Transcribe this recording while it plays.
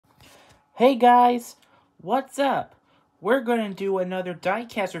Hey guys, what's up? We're going to do another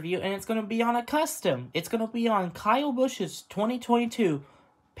diecast review, and it's going to be on a custom. It's going to be on Kyle Busch's 2022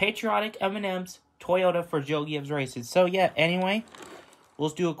 Patriotic M&Ms Toyota for Joe Gibbs Racing. So yeah, anyway,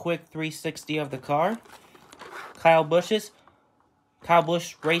 let's do a quick 360 of the car. Kyle Busch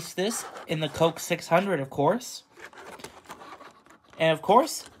raced this in the Coke 600, of course. And of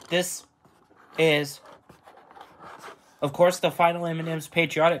course, this is, of course, the final M&M's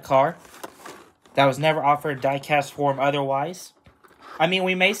Patriotic car that was never offered in diecast form otherwise. I mean,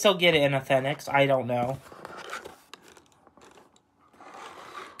 we may still get it in Authentics. I don't know.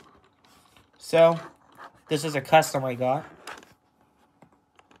 So, this is a custom I got.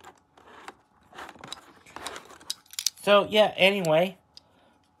 So, yeah, anyway.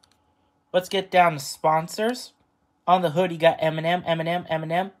 Let's get down to sponsors. On the hood, you got M&M, M&M,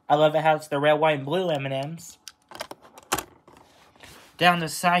 M&M. I love it how it's the red, white, and blue M&Ms. Down the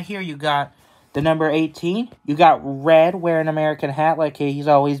side here, you got the number 18. You got Red wearing an American hat like he's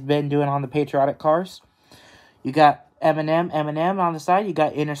always been doing on the Patriotic cars. You got M&M, M&M on the side. You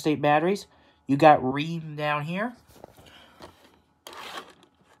got Interstate Batteries. You got Ream down here.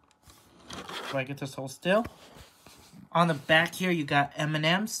 So I get this hold still. On the back here, you got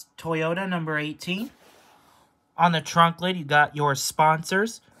M&M's Toyota number 18. On the trunk lid, you got your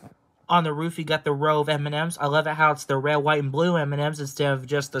sponsors. On the roof, you got the row of M&Ms. I love it how it's the red, white, and blue M&Ms instead of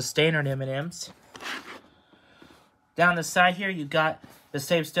just the standard M&Ms. Down the side here, you got the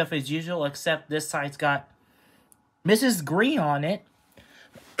same stuff as usual, except this side's got Mrs. Green on it,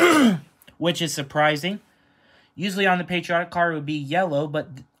 which is surprising. Usually on the Patriotic car, it would be yellow, but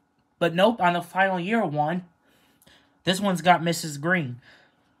nope, on the final year one, this one's got Mrs. Green.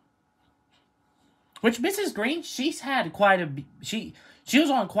 Which Mrs. Green, she's had quite a... She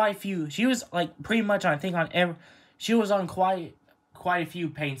was on quite a few. She was like pretty much on, I think, on every. She was on quite a few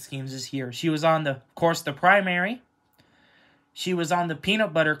paint schemes this year. She was on of course, the primary. She was on the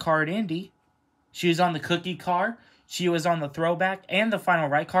peanut butter car at Indy. She was on the cookie car. She was on the throwback and the final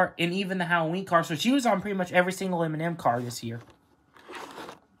right car, and even the Halloween car. So she was on pretty much every single M&M car this year.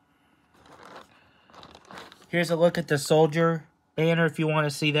 Here's a look at the Soldier banner if you want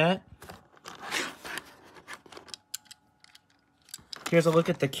to see that. Here's a look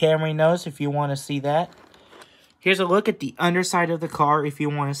at the Camry nose if you want to see that. Here's a look at the underside of the car if you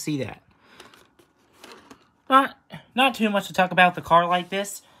want to see that. Not too much to talk about the car like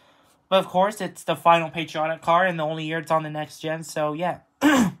this. But of course, it's the final Patriotic car and the only year it's on the next gen. So yeah.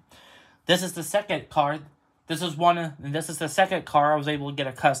 This is the second car. This is the second car I was able to get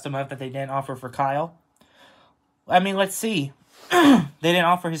a custom of that they didn't offer for Kyle. I mean, let's see. They didn't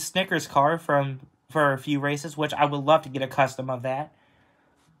offer his Snickers car for a few races, which I would love to get a custom of that.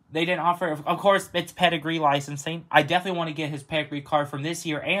 They didn't offer, of course, it's pedigree licensing. I definitely want to get his pedigree car from this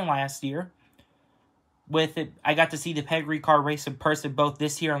year and last year. With it, I got to see the pedigree car race in person both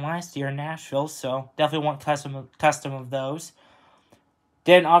this year and last year in Nashville, so definitely want custom of those.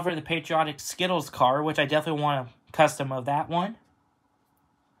 Didn't offer the Patriotic Skittles car, which I definitely want a custom of that one.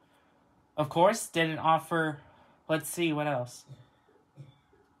 Of course, didn't offer, let's see, what else?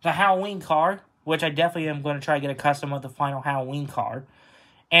 The Halloween car, which I definitely am going to try to get a custom of the final Halloween car.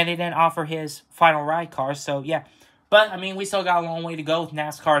 And they didn't offer his final ride car, so yeah. But, I mean, we still got a long way to go with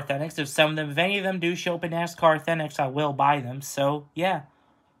NASCAR Authentics. If any of them do show up in NASCAR Authentics, I will buy them. So, yeah.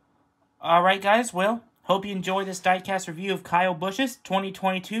 Alright, guys. Well, hope you enjoyed this diecast review of Kyle Busch's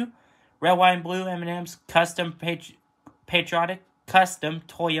 2022 Red, White, and Blue M&M's Custom Patriotic Custom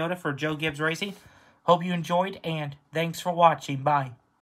Toyota for Joe Gibbs Racing. Hope you enjoyed, and thanks for watching. Bye.